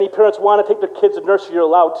Any parents want to take their kids to nursery, you're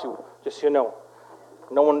allowed to, just so you know.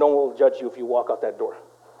 No one will judge you if you walk out that door.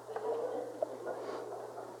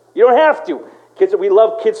 You don't have to. Kids, we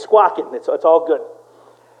love kids squawking. It's all good.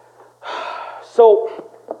 So,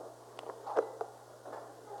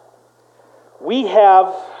 we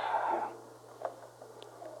have,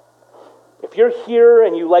 if you're here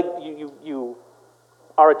and you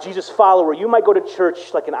are a Jesus follower, you might go to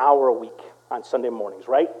church like an hour a week on Sunday mornings,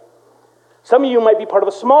 right? Some of you might be part of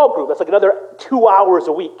a small group. That's like another 2 hours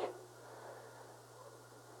a week.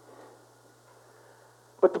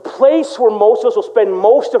 But the place where most of us will spend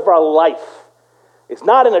most of our life is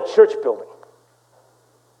not in a church building.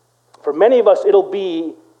 For many of us, it'll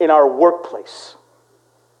be in our workplace.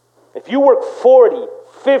 If you work 40,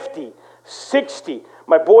 50, 60,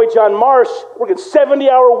 my boy John Marsh working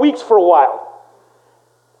 70-hour weeks for a while.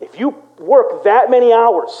 If you work that many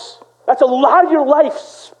hours, that's a lot of your life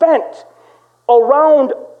spent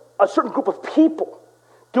around a certain group of people,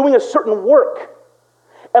 doing a certain work.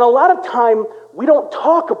 And a lot of time, we don't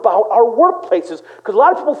talk about our workplaces because a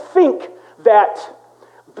lot of people think that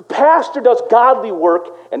the pastor does godly work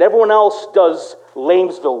and everyone else does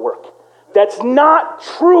Lamesville work. That's not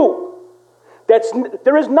true.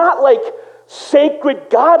 There is not like sacred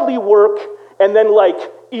godly work and then like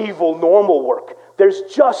evil normal work. There's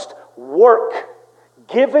just work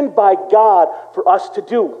given by God for us to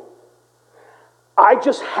do. I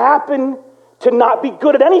just happen to not be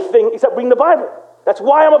good at anything except reading the Bible. That's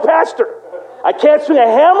why I'm a pastor. I can't swing a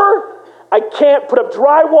hammer. I can't put up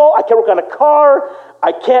drywall. I can't work on a car.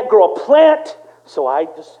 I can't grow a plant. So I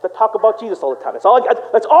just talk about Jesus all the time. That's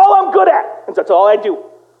all I'm good at. And that's all I do.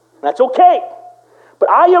 And that's okay.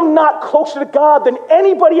 But I am not closer to God than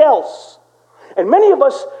anybody else. And many of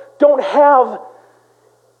us don't have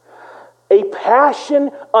a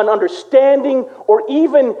passion, an understanding, or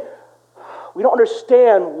even we don't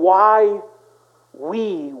understand why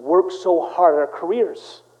we work so hard at our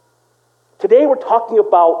careers. Today we're talking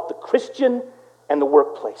about the Christian and the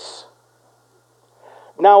workplace.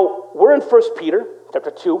 Now, we're in 1 Peter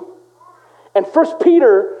chapter 2. And 1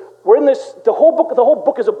 Peter, we're in this, the whole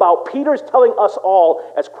book is about, Peter is telling us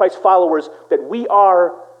all as Christ followers that we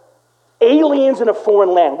are aliens in a foreign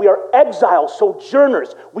land. We are exiles,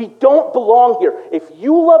 sojourners. We don't belong here. If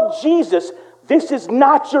you love Jesus, this is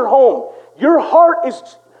not your home. Your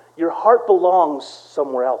heart belongs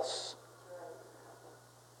somewhere else.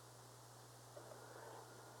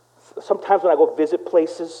 Sometimes when I go visit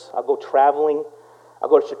places, I'll go traveling. I'll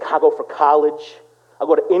go to Chicago for college. I'll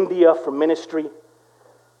go to India for ministry.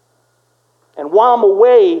 And while I'm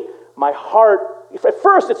away, my heart, at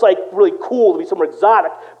first it's like really cool to be somewhere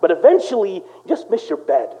exotic, but eventually you just miss your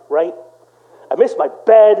bed, right? I miss my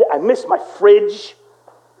bed. I miss my fridge.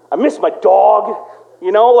 I miss my dog.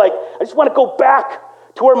 I just want to go back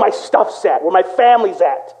to where my stuff's at, where my family's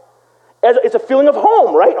at. It's a feeling of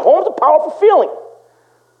home, right? Home's a powerful feeling.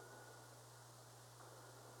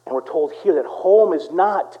 And we're told here that home is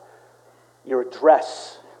not your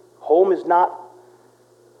address. Home is not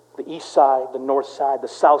the east side, the north side, the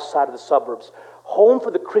south side of the suburbs. Home for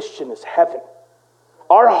the Christian is heaven.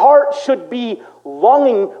 Our heart should be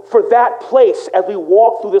longing for that place as we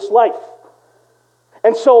walk through this life.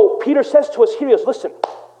 And so Peter says to us here, he goes, listen,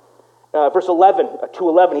 verse 11,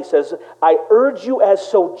 2:11, he says, I urge you as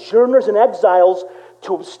sojourners and exiles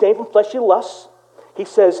to abstain from fleshly lusts. He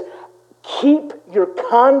says, keep your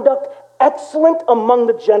conduct excellent among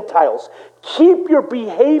the Gentiles. Keep your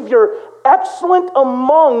behavior excellent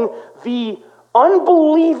among the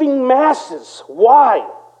unbelieving masses. Why?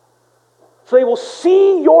 So they will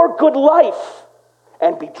see your good life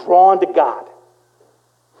and be drawn to God.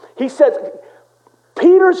 He says,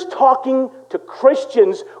 Peter's talking to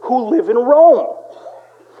Christians who live in Rome.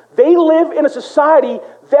 They live in a society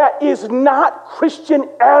that is not Christian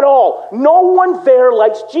at all. No one there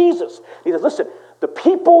likes Jesus. He says, listen, the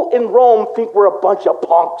people in Rome think we're a bunch of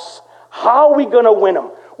punks. How are we going to win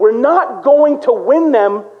them? We're not going to win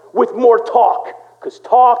them with more talk, because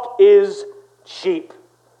talk is cheap.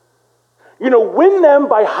 Win them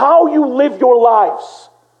by how you live your lives.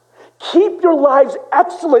 Keep your lives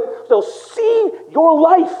excellent. They'll see your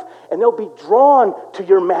life and they'll be drawn to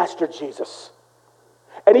your master Jesus.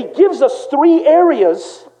 And he gives us 3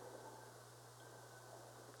 areas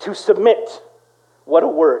to submit. What a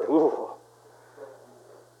word. Ooh.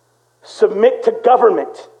 Submit to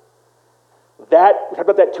government. We talked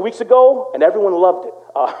about that 2 weeks ago, and everyone loved it.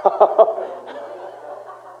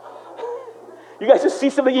 You guys just see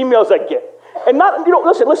some of the emails I get. And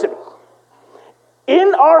listen.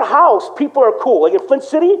 In our house, people are cool. Like in Flint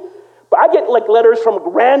City, but I get like letters from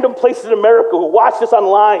random places in America who watch this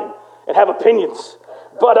online and have opinions.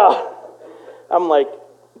 But I'm like,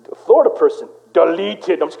 Florida person,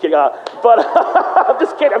 deleted. I'm just kidding. But I'm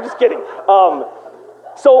just kidding.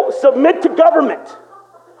 So submit to government.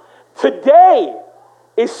 Today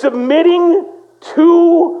is submitting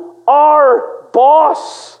to our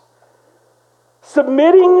boss.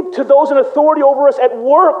 Submitting to those in authority over us at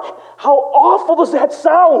work. How awful does that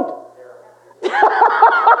sound?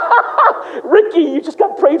 Ricky, you just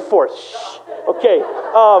got prayed for. Shh. Okay.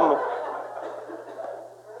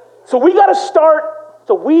 So we got to start.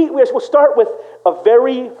 So we'll start with a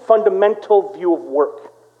very fundamental view of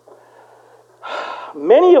work.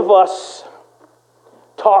 Many of us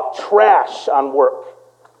talk trash on work.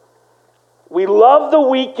 We love the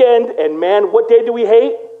weekend, and man, what day do we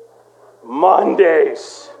hate?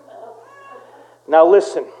 Mondays. Now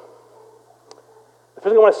listen. The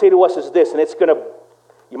first thing I want to say to us is this, and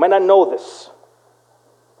you might not know this.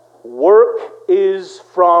 Work is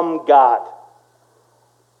from God.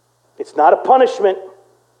 It's not a punishment.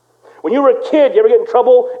 When you were a kid, you ever get in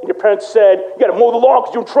trouble and your parents said, you got to mow the lawn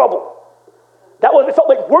because you're in trouble? It felt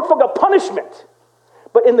like work felt like a punishment.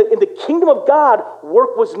 But in the kingdom of God,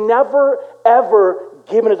 work was never, ever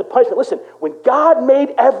given as a punishment. Listen, when God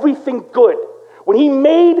made everything good, when he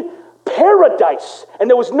made paradise, and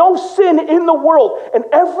there was no sin in the world, and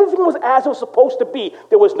everything was as it was supposed to be.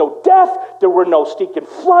 There was no death, there were no stinking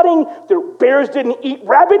flooding, bears didn't eat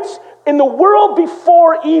rabbits. In the world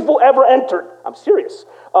before evil ever entered. I'm serious.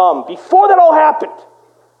 Before that all happened.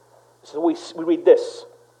 So we read this.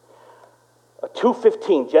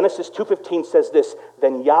 2:15, Genesis 2:15 says this,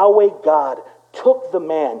 then Yahweh God took the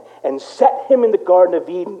man and set him in the Garden of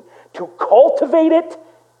Eden to cultivate it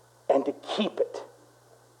and to keep it.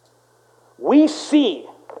 We see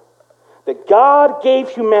that God gave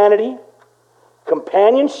humanity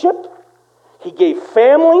companionship, he gave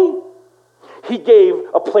family, he gave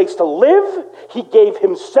a place to live, he gave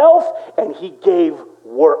himself, and he gave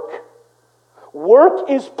work. Work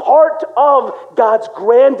is part of God's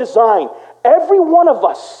grand design. Every one of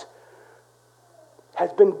us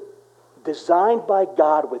has been designed by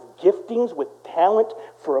God with giftings, with talent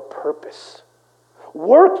for a purpose.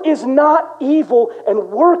 Work is not evil and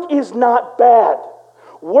work is not bad.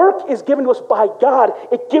 Work is given to us by God.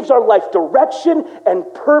 It gives our life direction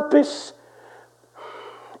and purpose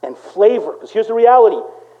and flavor. Because here's the reality.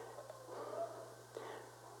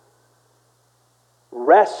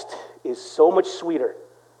 Rest is so much sweeter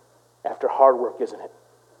after hard work, isn't it?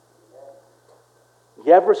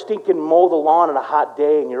 You ever stinking mow the lawn on a hot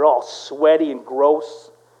day and you're all sweaty and gross,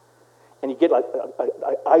 and you get like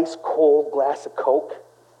an ice cold glass of Coke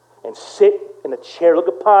and sit in a chair, look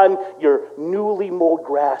upon your newly mowed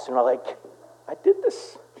grass, and you're like, I did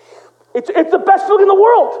this. It's the best feeling in the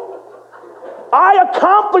world. I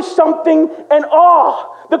accomplished something, and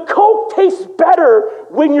the Coke tastes better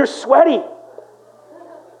when you're sweaty.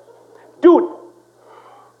 Dude,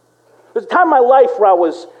 there's a time in my life where I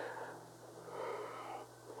was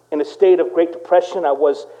in a state of Great Depression. I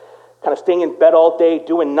was kind of staying in bed all day,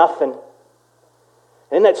 doing nothing.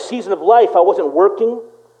 And in that season of life, I wasn't working.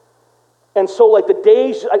 And so like the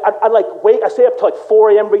days, I stay up till like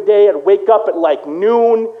 4 a.m. every day. I'd wake up at like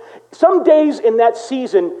noon. Some days in that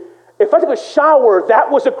season, if I took a shower,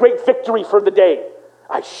 that was a great victory for the day.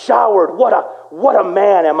 I showered. What a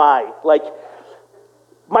man am I. Like,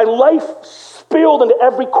 my life spilled into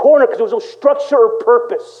every corner because there was no structure or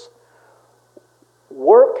purpose.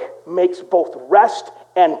 Work makes both rest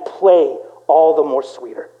and play all the more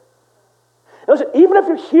sweeter. Now listen, even if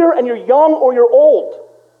you're here and you're young or you're old,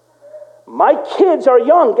 my kids are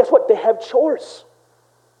young. Guess what? They have chores.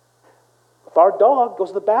 If our dog goes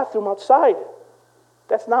to the bathroom outside,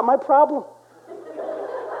 that's not my problem.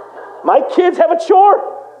 My kids have a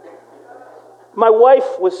chore. My wife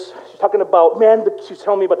she's talking about, she was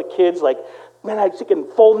telling me about the kids, like, man, I can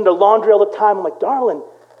fold in their laundry all the time. I'm like, darling,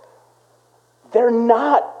 they're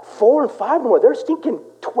not 4 and 5 anymore. They're stinking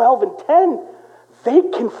 12 and 10. They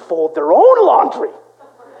can fold their own laundry.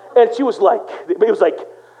 And it was like,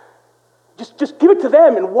 just give it to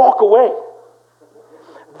them and walk away.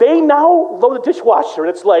 They now load the dishwasher, and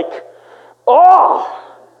it's like,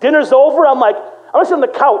 dinner's over. I'm like, I'm gonna sit on the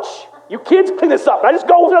couch. You kids clean this up. And I just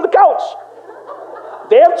go over on the couch.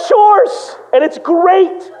 They have chores, and it's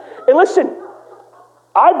great. And listen,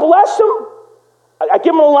 I bless them. I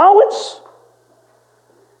give them an allowance.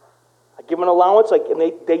 And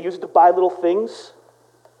they use it to buy little things.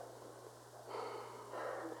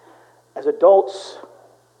 As adults,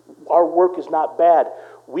 our work is not bad.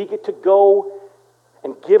 We get to go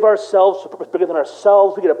and give ourselves to a purpose bigger than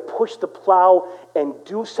ourselves. We get to push the plow and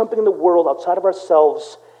do something in the world outside of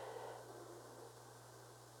ourselves.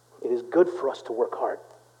 It is good for us to work hard.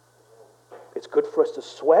 It's good for us to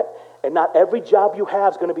sweat, and not every job you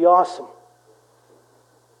have is going to be awesome.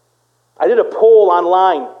 I did a poll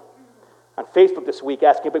online on Facebook this week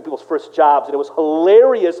asking about people's first jobs, and it was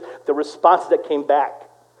hilarious, the responses that came back.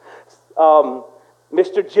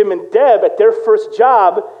 Mr. Jim and Deb, at their first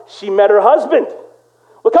job, she met her husband.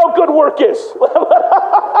 Look how good work is.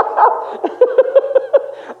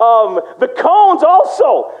 The Cones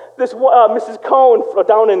also. This Mrs. Cone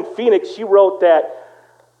down in Phoenix, she wrote that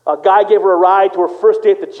a guy gave her a ride to her first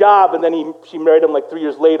day at the job, and then she married him like 3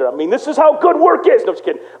 years later. I mean, this is how good work is. No, I'm just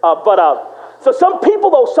kidding. So some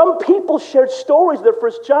people shared stories of their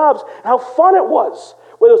first jobs and how fun it was.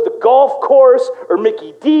 Whether it was the golf course or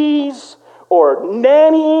Mickey D's or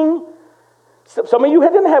nannying. Some of you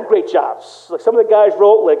didn't have great jobs. Like some of the guys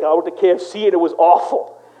wrote, like, I worked at KFC and it was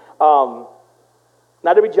awful.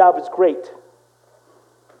 Not every job is great.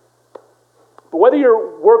 But whether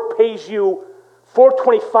your work pays you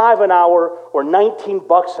 $4.25 an hour or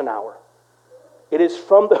 $19 an hour, it is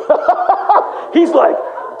from the... He's like,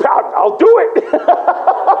 I'll do it.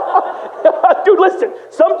 Dude, listen,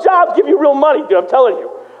 some jobs give you real money, dude, I'm telling you.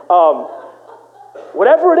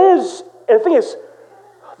 Whatever it is, and the thing is,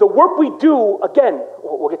 the work we do, again,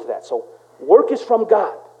 we'll get to that. So work is from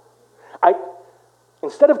God.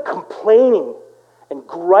 Instead of complaining and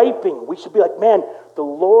griping, we should be like, man, the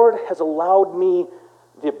Lord has allowed me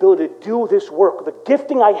the ability to do this work. The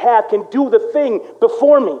gifting I have can do the thing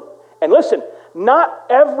before me. And listen, not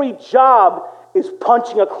every job is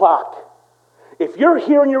punching a clock. If you're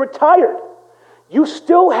here and you're retired, you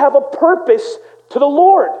still have a purpose to the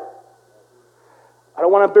Lord. I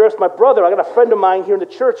don't want to embarrass my brother. I got a friend of mine here in the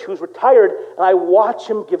church who's retired, and I watch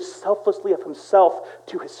him give selflessly of himself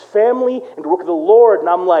to his family and to work with the Lord, and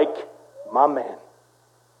I'm like, my man.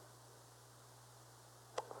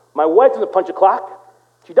 My wife doesn't punch a clock.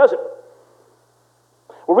 She doesn't.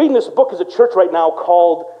 We're reading this book as a church right now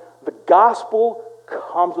called The Gospel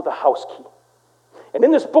Comes with a House Key. And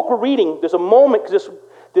in this book we're reading, there's a moment, because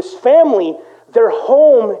this family, their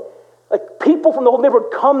home, like people from the whole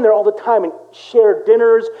neighborhood come there all the time and share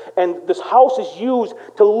dinners, and this house is used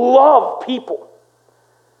to love people.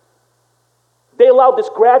 They allowed this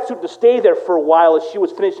grad student to stay there for a while as she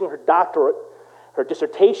was finishing her doctorate, her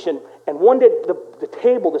dissertation, and one day at the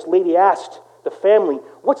table, this lady asked the family,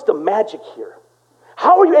 what's the magic here?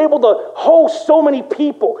 How are you able to host so many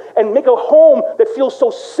people and make a home that feels so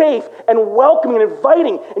safe and welcoming and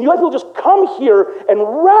inviting, and you let people just come here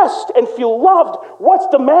and rest and feel loved? What's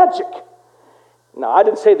the magic? Now, I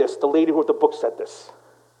didn't say this. The lady who wrote the book said this.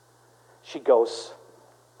 She goes,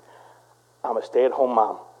 I'm a stay-at-home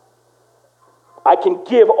mom. I can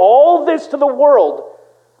give all this to the world.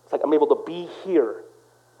 It's like I'm able to be here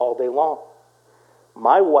all day long.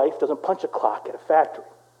 My wife doesn't punch a clock at a factory.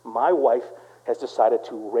 My wife has decided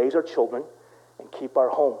to raise our children and keep our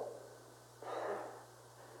home.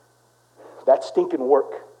 That's stinking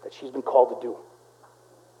work that she's been called to do.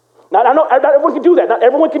 Now, I know not everyone can do that. Not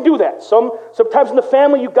everyone can do that. Sometimes in the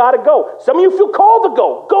family, you got to go. Some of you feel called to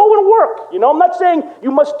go. Go and work. You know, I'm not saying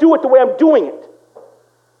you must do it the way I'm doing it.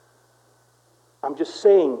 I'm just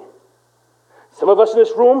saying, some of us in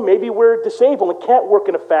this room, maybe we're disabled and can't work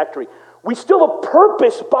in a factory. We still have a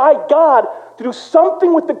purpose by God to do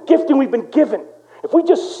something with the gifting we've been given. If we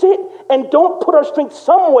just sit and don't put our strength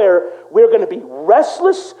somewhere, we're going to be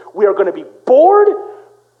restless. We are going to be bored.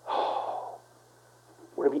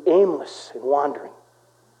 We're going to be aimless and wandering.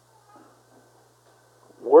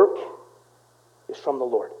 Work is from the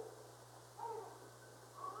Lord.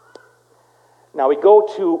 Now we go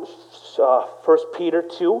to 1 Peter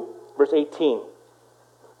 2, verse 18.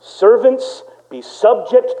 Servants, be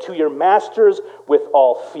subject to your masters with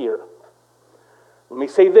all fear. Let me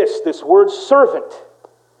say this word servant,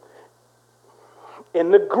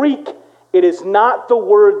 in the Greek, it is not the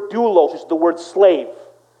word doulos, it's the word slave.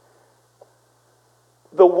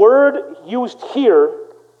 The word used here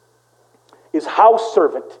is house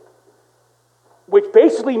servant, which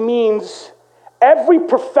basically means every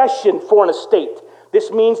profession for an estate. This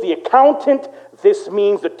means the accountant, this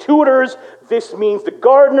means the tutors, this means the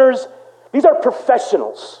gardeners. These are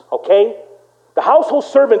professionals, okay? The household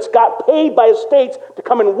servants got paid by estates to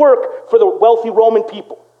come and work for the wealthy Roman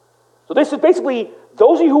people. So this is basically,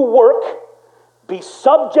 those of you who work, be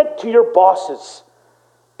subject to your bosses.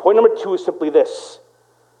 Point number 2 is simply this.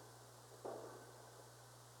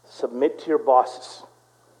 Submit to your bosses.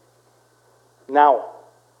 Now,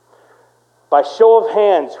 by show of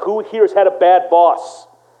hands, who here has had a bad boss?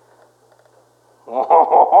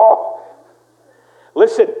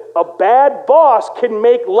 Listen, a bad boss can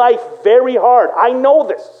make life very hard. I know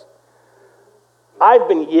this. I've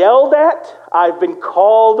been yelled at. I've been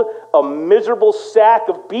called a miserable sack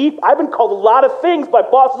of beef. I've been called a lot of things by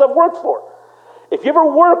bosses I've worked for. If you ever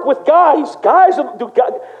work with guys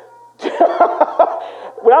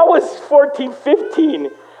when I was 14,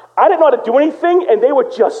 15, I didn't know how to do anything, and they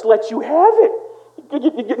would just let you have it.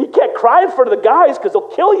 You can't cry in front of the guys because they'll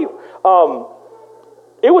kill you.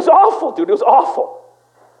 It was awful, dude. It was awful.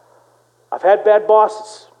 I've had bad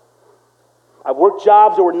bosses. I've worked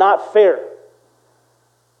jobs that were not fair.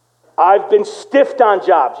 I've been stiffed on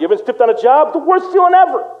jobs. You ever been stiffed on a job? The worst feeling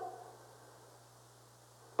ever.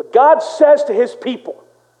 But God says to his people,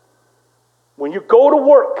 when you go to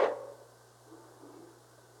work,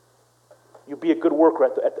 you be a good worker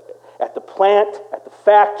at the plant, at the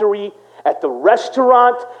factory, at the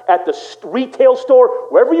restaurant, at the retail store,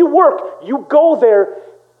 wherever you work, you go there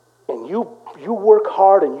and you work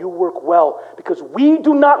hard and you work well, because we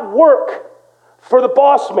do not work for the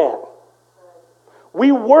boss man.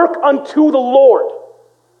 We work unto the Lord.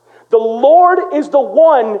 The Lord is the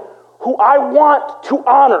one who I want to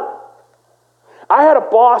honor. I had a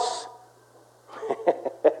boss.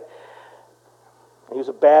 He was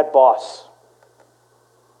a bad boss.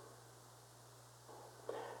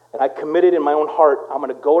 And I committed in my own heart, I'm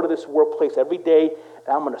going to go to this workplace every day,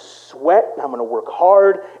 and I'm going to sweat, and I'm going to work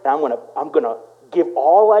hard, and I'm going to give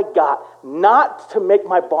all I got, not to make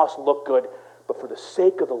my boss look good, but for the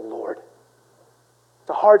sake of the Lord. It's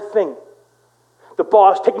a hard thing. The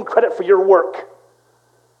boss taking credit for your work.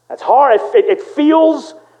 That's hard. It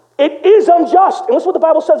feels, it is unjust. And listen what the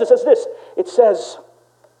Bible says. It says this. It says,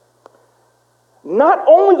 not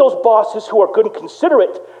only those bosses who are good and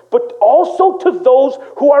considerate, but also to those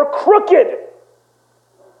who are crooked.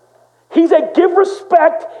 He said, give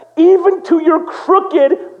respect even to your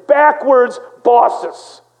crooked, backwards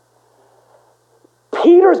bosses.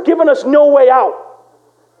 Peter's given us no way out.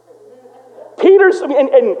 Peter's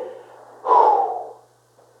saying,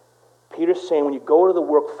 when you go to the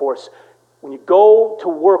workforce, when you go to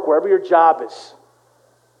work, wherever your job is,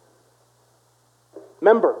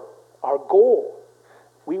 remember, our goal,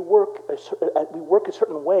 we work a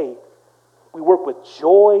certain way. We work with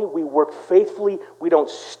joy. We work faithfully. We don't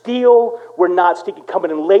steal. We're not sneaking,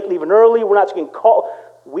 coming in late, leaving early. We're not sneaking call.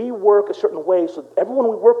 We work a certain way so everyone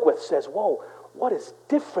we work with says, whoa, what is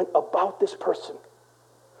different about this person?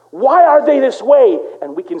 Why are they this way?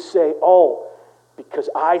 And we can say, oh, because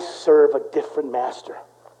I serve a different master.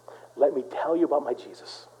 Let me tell you about my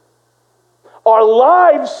Jesus. Our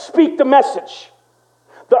lives speak the message.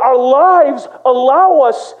 That our lives allow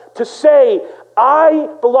us to say, I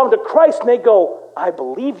belong to Christ. And they go, I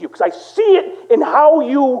believe you, because I see it in how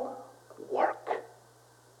you work.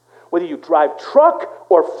 Whether you drive truck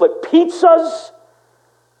or flip pizzas,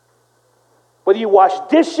 whether you wash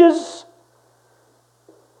dishes,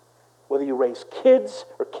 whether you raise kids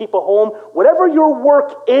or keep a home, whatever your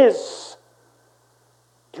work is,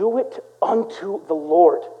 do it unto the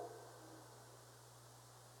Lord.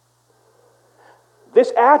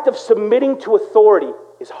 This act of submitting to authority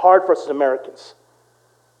is hard for us as Americans.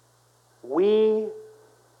 When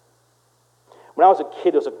I was a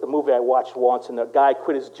kid, there was a movie I watched once, and the guy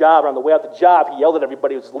quit his job, and on the way out the job, he yelled at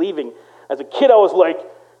everybody who was leaving. As a kid, I was like,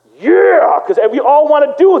 yeah, because we all want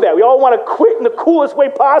to do that. We all want to quit in the coolest way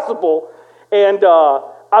possible, and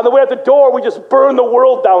on the way out the door, we just burn the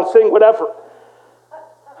world down saying whatever.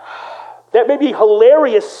 That may be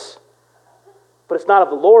hilarious, but it's not of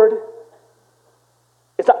the Lord.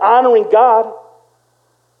 It's not honoring God.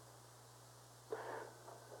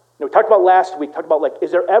 We talked about last week,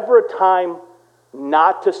 is there ever a time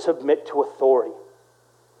not to submit to authority?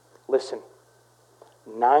 Listen,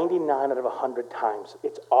 99 out of 100 times,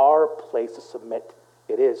 it's our place to submit.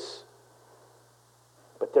 It is.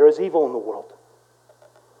 But there is evil in the world.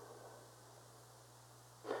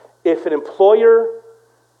 If an employer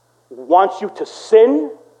wants you to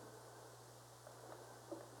sin,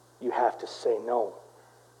 you have to say no.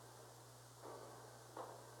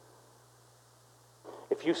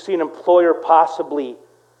 If you see an employer possibly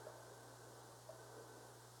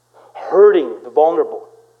hurting the vulnerable,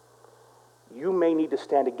 you may need to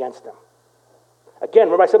stand against them. Again,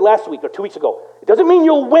 remember I said last week or 2 weeks ago, it doesn't mean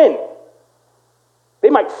you'll win. They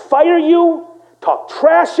might fire you, talk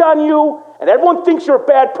trash on you, and everyone thinks you're a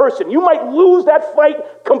bad person. You might lose that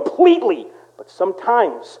fight completely. But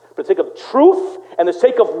sometimes, for the sake of truth and the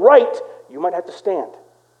sake of right, you might have to stand.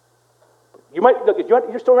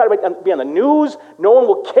 You're still not be on the news, no one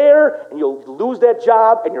will care, and you'll lose that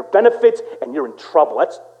job and your benefits, and you're in trouble.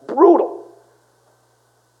 That's brutal.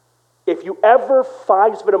 If you ever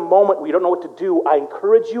find yourself in a moment where you don't know what to do, I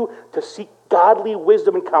encourage you to seek godly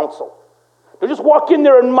wisdom and counsel. Don't just walk in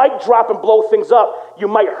there and mic drop and blow things up. You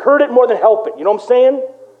might hurt it more than help it. You know what I'm saying?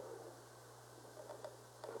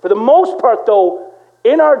 For the most part, though,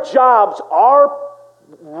 in our jobs, our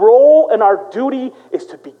role and our duty is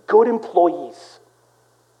to be good employees.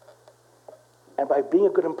 And by being a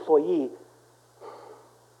good employee,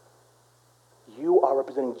 you are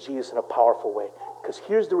representing Jesus in a powerful way. Because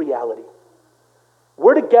here's the reality.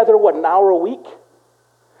 We're together, an hour a week?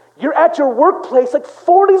 You're at your workplace like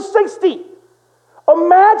 40, 60.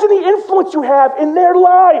 Imagine the influence you have in their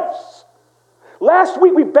lives. Last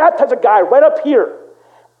week, we baptized a guy right up here.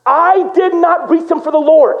 I did not reach him for the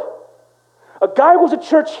Lord. A guy who was at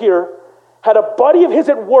church here had a buddy of his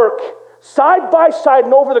at work, side by side,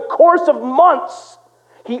 and over the course of months,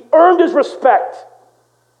 he earned his respect.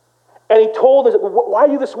 And he told us, why are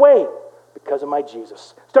you this way? Because of my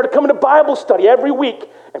Jesus. Started coming to Bible study every week.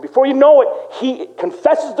 And before you know it, he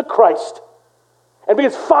confesses to Christ and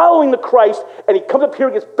begins following the Christ. And he comes up here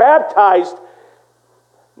and gets baptized,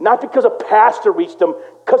 not because a pastor reached him,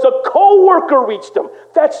 because a co-worker reached him.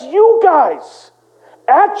 That's you guys.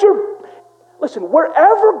 Listen,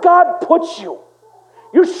 wherever God puts you,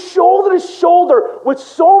 you're shoulder to shoulder with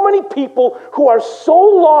so many people who are so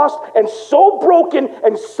lost and so broken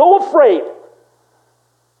and so afraid.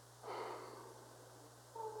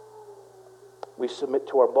 We submit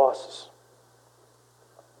to our bosses.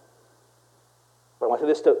 But I want to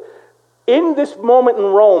say this in this moment in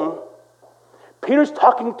Rome, Peter's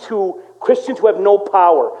talking to Christians who have no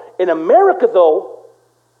power. In America, though,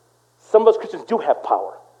 some of us Christians do have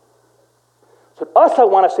power. So to us, I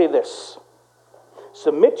want to say this.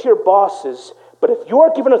 Submit to your bosses, but if you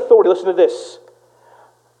are given authority, listen to this.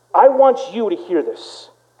 I want you to hear this.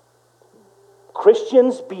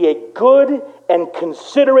 Christians, be a good and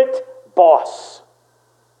considerate boss.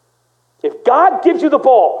 If God gives you the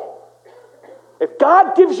ball, if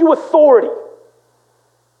God gives you authority,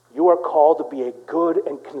 you are called to be a good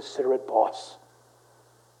and considerate boss.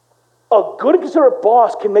 A good and considerate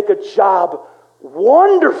boss can make a job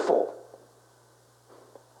wonderful.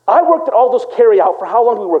 I worked at Aldo's Carryout for how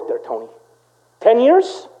long did we work there, Tony? 10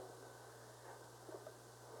 years?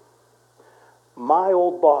 My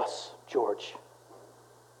old boss, George.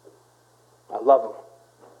 I love him.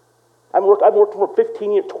 I've worked for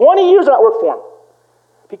 15 years, 20 years I worked for him.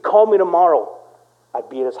 If he called me tomorrow, I'd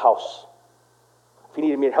be at his house. If he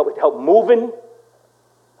needed me to help moving,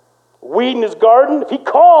 weeding his garden, if he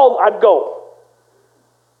called, I'd go.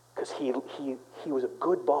 Because he was a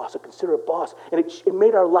good boss, a considerate boss, and it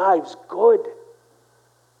made our lives good.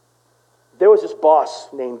 There was this boss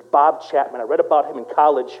named Bob Chapman. I read about him in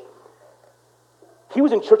college. He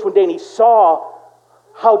was in church one day and he saw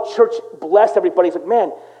how church blessed everybody. He's like,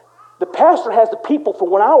 man, the pastor has the people for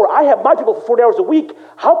 1 hour. I have my people for 40 hours a week.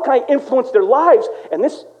 How can I influence their lives? And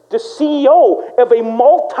the CEO of a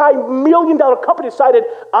multi-million-dollar company decided,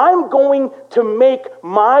 I'm going to make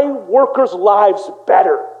my workers' lives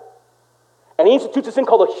better. And he institutes this thing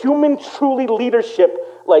called a human truly leadership,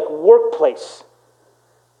 like workplace.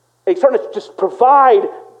 And he's starting to just provide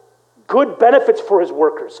good benefits for his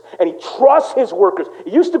workers. And he trusts his workers.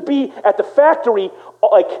 It used to be at the factory,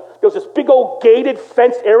 like there was this big old gated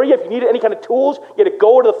fenced area. If you needed any kind of tools, you had to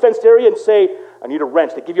go to the fenced area and say, I need a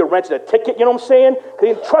wrench. They give you a wrench and a ticket, you know what I'm saying? They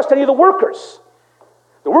didn't trust any of the workers.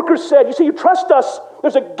 The workers said, you say you trust us,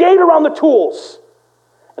 there's a gate around the tools.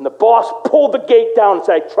 And the boss pulled the gate down and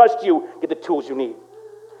said, I trust you, get the tools you need.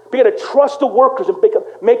 But you got to trust the workers and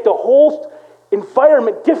make the whole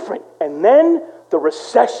environment different. And then the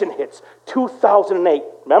recession hits, 2008.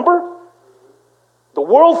 Remember? The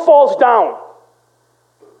world falls down.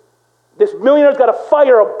 This millionaire's got to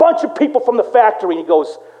fire a bunch of people from the factory. And he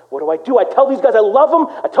goes, what do? I tell these guys I love them.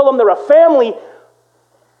 I tell them they're a family.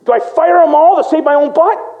 Do I fire them all to save my own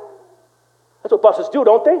butt? That's what bosses do,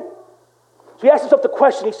 don't they? So he asks himself the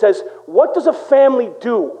question, he says, what does a family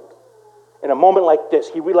do in a moment like this?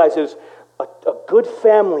 He realizes a good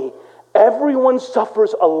family, everyone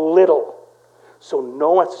suffers a little, so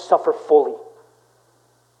no one has to suffer fully.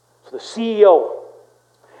 So the CEO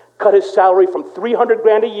cut his salary from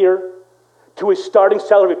 $300,000 a year to his starting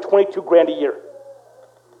salary of $22,000 a year.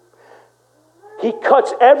 He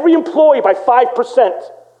cuts every employee by 5%.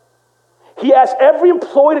 He asks every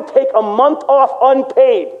employee to take a month off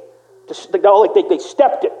unpaid. They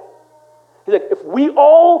stepped it. He's like, if we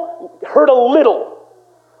all hurt a little,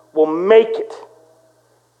 we'll make it.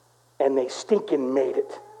 And they stinking made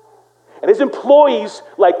it. And his employees,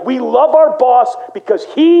 like, we love our boss because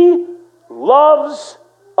he loves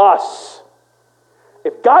us.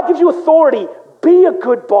 If God gives you authority, be a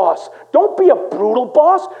good boss. Don't be a brutal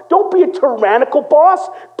boss. Don't be a tyrannical boss.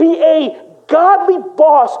 Be a godly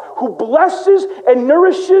boss who blesses and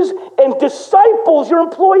nourishes and disciples your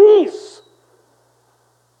employees.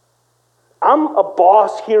 I'm a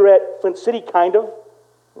boss here at Flint City, kind of.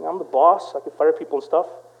 I'm the boss. I can fire people and stuff.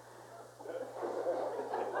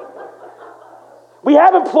 We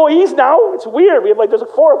have employees now. It's weird. There's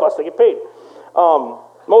 4 of us that get paid.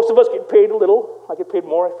 Most of us get paid a little. I get paid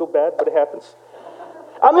more. I feel bad, but it happens.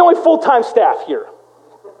 I'm the only full-time staff here.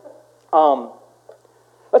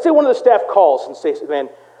 Let's say one of the staff calls and says, man,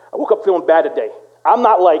 I woke up feeling bad today. I'm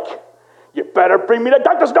not like, you better bring me the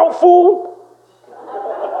doctor's note, fool.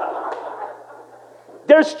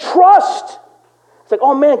 There's trust. It's like,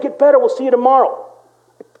 oh man, get better. We'll see you tomorrow.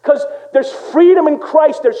 Because there's freedom in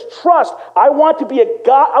Christ. There's trust. I want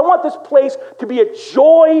this place to be a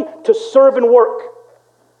joy to serve and work.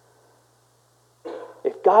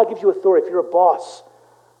 If God gives you authority, if you're a boss,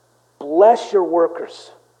 bless your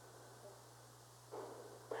workers.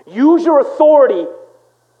 Use your authority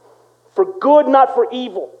for good, not for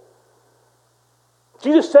evil.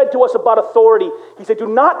 Jesus said to us about authority, he said, do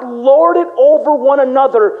not lord it over one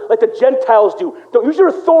another like the Gentiles do. Don't use your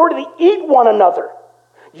authority to eat one another.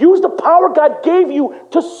 Use the power God gave you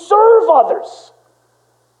to serve others.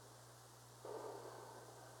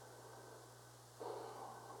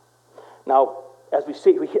 Now, as I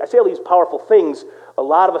say all these powerful things, a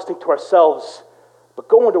lot of us think to ourselves, but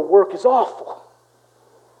going to work is awful.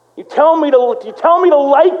 You tell me to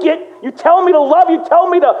like it, you tell me to love, you tell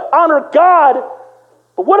me to honor God,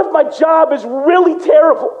 but what if my job is really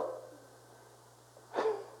terrible?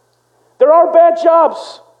 There are bad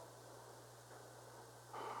jobs.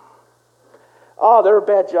 Oh, there are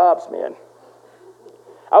bad jobs, man.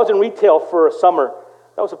 I was in retail for a summer.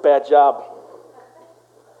 That was a bad job.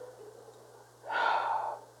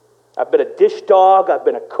 I've been a dish dog. I've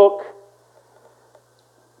been a cook.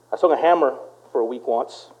 I swung a hammer for a week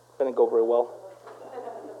once. Didn't go very well.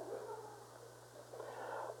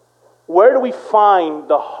 Where do we find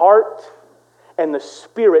the heart and the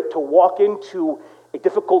spirit to walk into a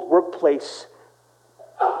difficult workplace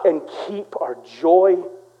and keep our joy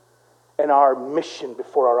and our mission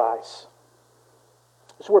before our eyes?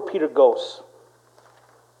 This is where Peter goes.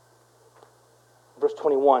 Verse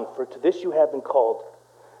 21, for to this you have been called,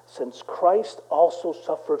 since Christ also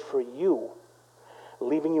suffered for you,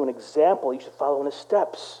 leaving you an example you should follow in his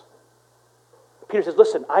steps. Peter says,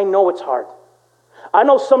 listen, I know it's hard. I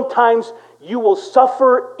know sometimes you will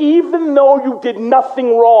suffer even though you did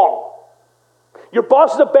nothing wrong. Your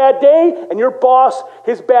boss is a bad day, and your boss,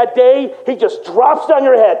 his bad day, he just drops it on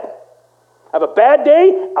your head. I have a bad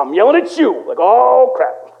day, I'm yelling at you. Like, oh,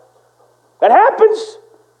 crap. That happens.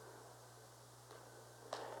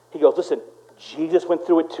 He goes, listen, Jesus went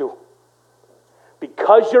through it too.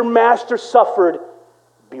 Because your master suffered,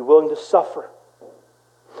 be willing to suffer.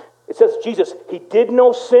 It says, Jesus, he did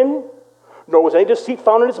no sin, nor was any deceit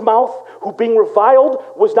found in his mouth, who being reviled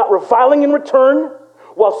was not reviling in return.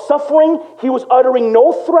 While suffering, he was uttering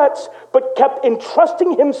no threats, but kept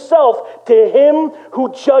entrusting himself to him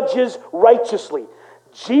who judges righteously.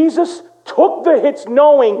 Jesus took the hits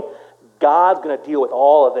knowing God's going to deal with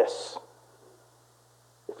all of this.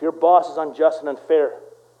 If your boss is unjust and unfair,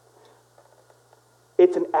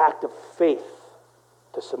 it's an act of faith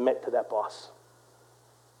to submit to that boss.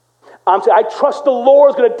 I'm saying, I trust the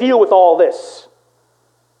Lord's going to deal with all this.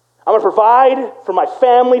 I'm going to provide for my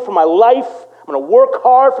family, for my life. I'm going to work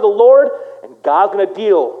hard for the Lord, and God's going to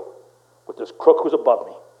deal with this crook who's above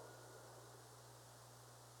me.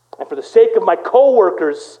 And for the sake of my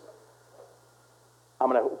co-workers,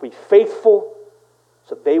 I'm going to be faithful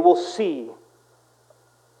so they will see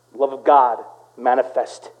the love of God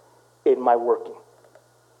manifest in my working.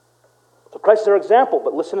 So Christ is our example,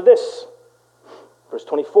 but listen to this. Verse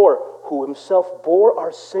 24, who himself bore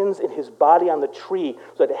our sins in his body on the tree,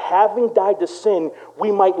 so that having died to sin,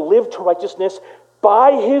 we might live to righteousness.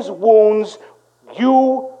 By his wounds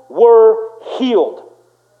you were healed.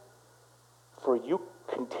 For you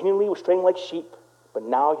continually were straying like sheep, but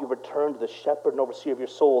now you've returned to the shepherd and overseer of your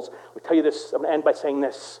souls. We tell you this, I'm going to end by saying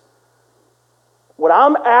this. What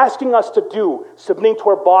I'm asking us to do, submitting to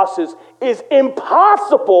our bosses, is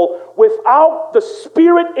impossible without the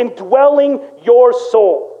Spirit indwelling your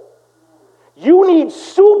soul. You need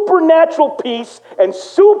supernatural peace and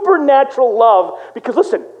supernatural love because,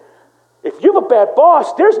 listen, if you have a bad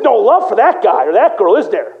boss, there's no love for that guy or that girl, is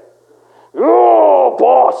there? Oh,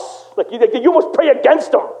 boss. Like you almost pray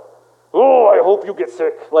against them. Oh, I hope you get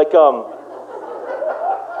sick.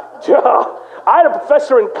 Yeah. I had a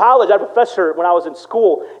professor in college, I had a professor when I was in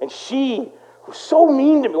school, and she was so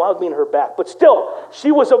mean to me. Well, I was mean to her back, but still, she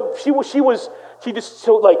just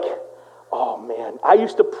so like, Oh man, I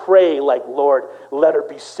used to pray like, Lord, let her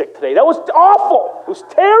be sick today. That was awful. It was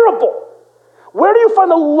terrible. Where do you find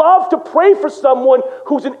the love to pray for someone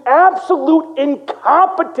who's an absolute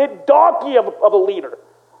incompetent donkey of a leader?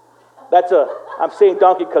 I'm saying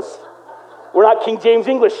donkey because we're not King James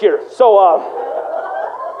English here. So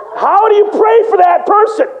how do you pray for that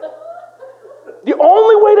person? The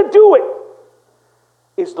only way to do it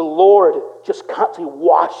is the Lord just constantly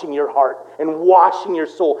washing your heart and washing your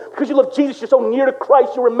soul. Because you love Jesus, you're so near to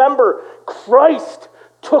Christ, you remember Christ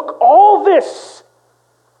took all this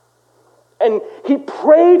and he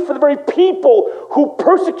prayed for the very people who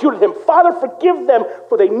persecuted him. Father, forgive them,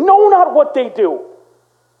 for they know not what they do.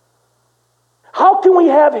 How can we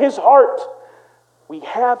have his heart? We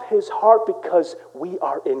have his heart because we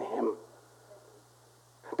are in him.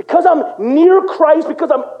 Because I'm near Christ, because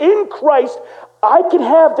I'm in Christ, I can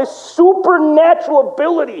have this supernatural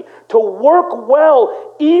ability to work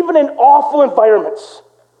well even in awful environments.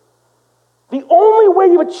 The only way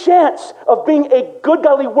you have a chance of being a good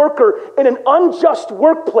godly worker in an unjust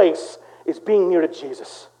workplace is being near to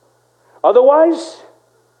Jesus. Otherwise,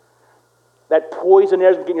 that poison air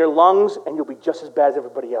is going to get in your lungs and you'll be just as bad as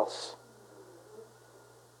everybody else.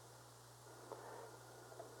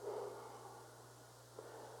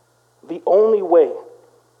 The only way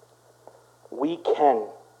we can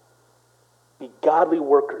be godly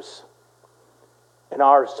workers in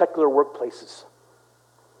our secular workplaces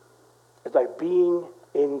is by being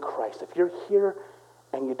in Christ. If you're here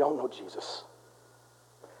and you don't know Jesus,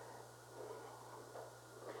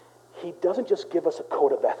 he doesn't just give us a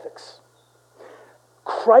code of ethics.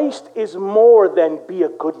 Christ is more than be a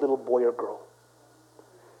good little boy or girl.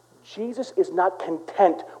 Jesus is not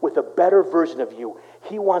content with a better version of you.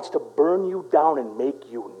 He wants to burn you down and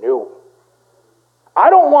make you new. I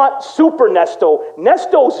don't want super Nesto.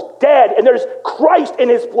 Nesto's dead and there's Christ in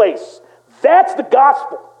his place. That's the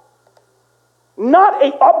gospel. Not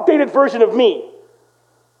an updated version of me,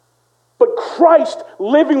 but Christ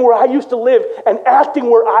living where I used to live and acting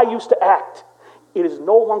where I used to act. It is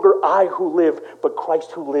no longer I who live, but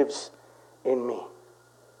Christ who lives in me.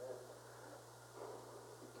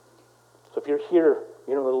 So if you're here,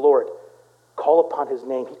 you know the Lord, call upon his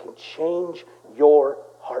name. He can change your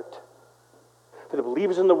heart. To the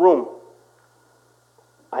believers in the room,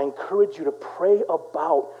 I encourage you to pray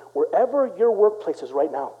about wherever your workplace is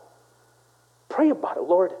right now. Pray about it.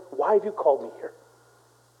 Lord, why have you called me here?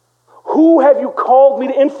 Who have you called me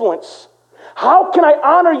to influence? How can I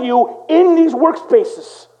honor you in these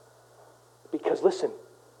workspaces? Because listen,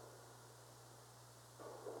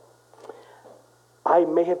 I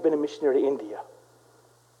may have been a missionary to India,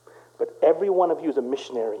 but every one of you is a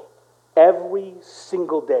missionary every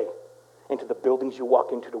single day into the buildings you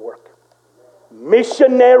walk into to work.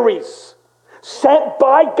 Missionaries sent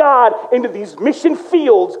by God into these mission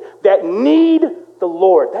fields that need the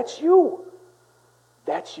Lord. That's you.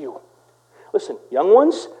 That's you. Listen, young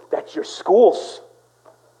ones, that's your schools.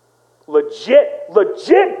 Legit,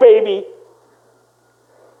 baby.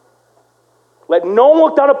 Let no one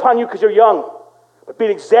look down upon you because you're young, but be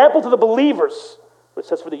an example to the believers. But it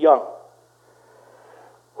says for the young.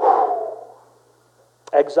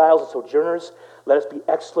 Exiles and sojourners, let us be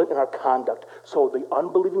excellent in our conduct, so the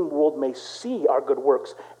unbelieving world may see our good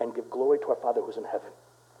works and give glory to our Father who is in heaven.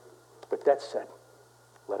 With that said,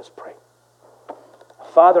 let us pray.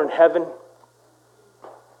 Father in heaven,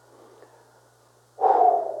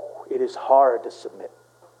 it is hard to submit.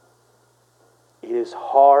 It is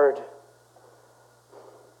hard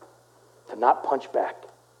to not punch back.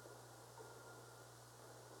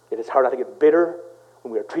 It is hard not to get bitter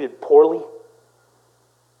when we are treated poorly.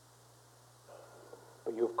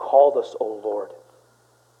 But you have called us, O Lord,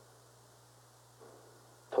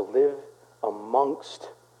 to live amongst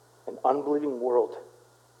an unbelieving world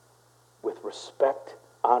with respect,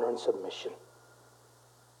 honor, and submission.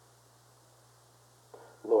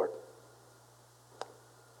 Lord,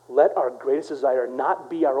 let our greatest desire not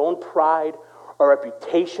be our own pride, our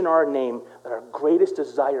reputation, or our name. Let our greatest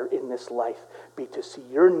desire in this life be to see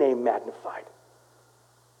your name magnified.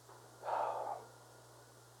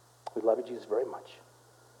 We love you, Jesus, very much.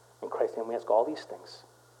 In Christ's name we ask all these things.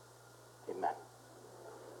 Amen.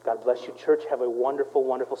 God bless you, church. Have a wonderful,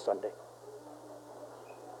 wonderful Sunday.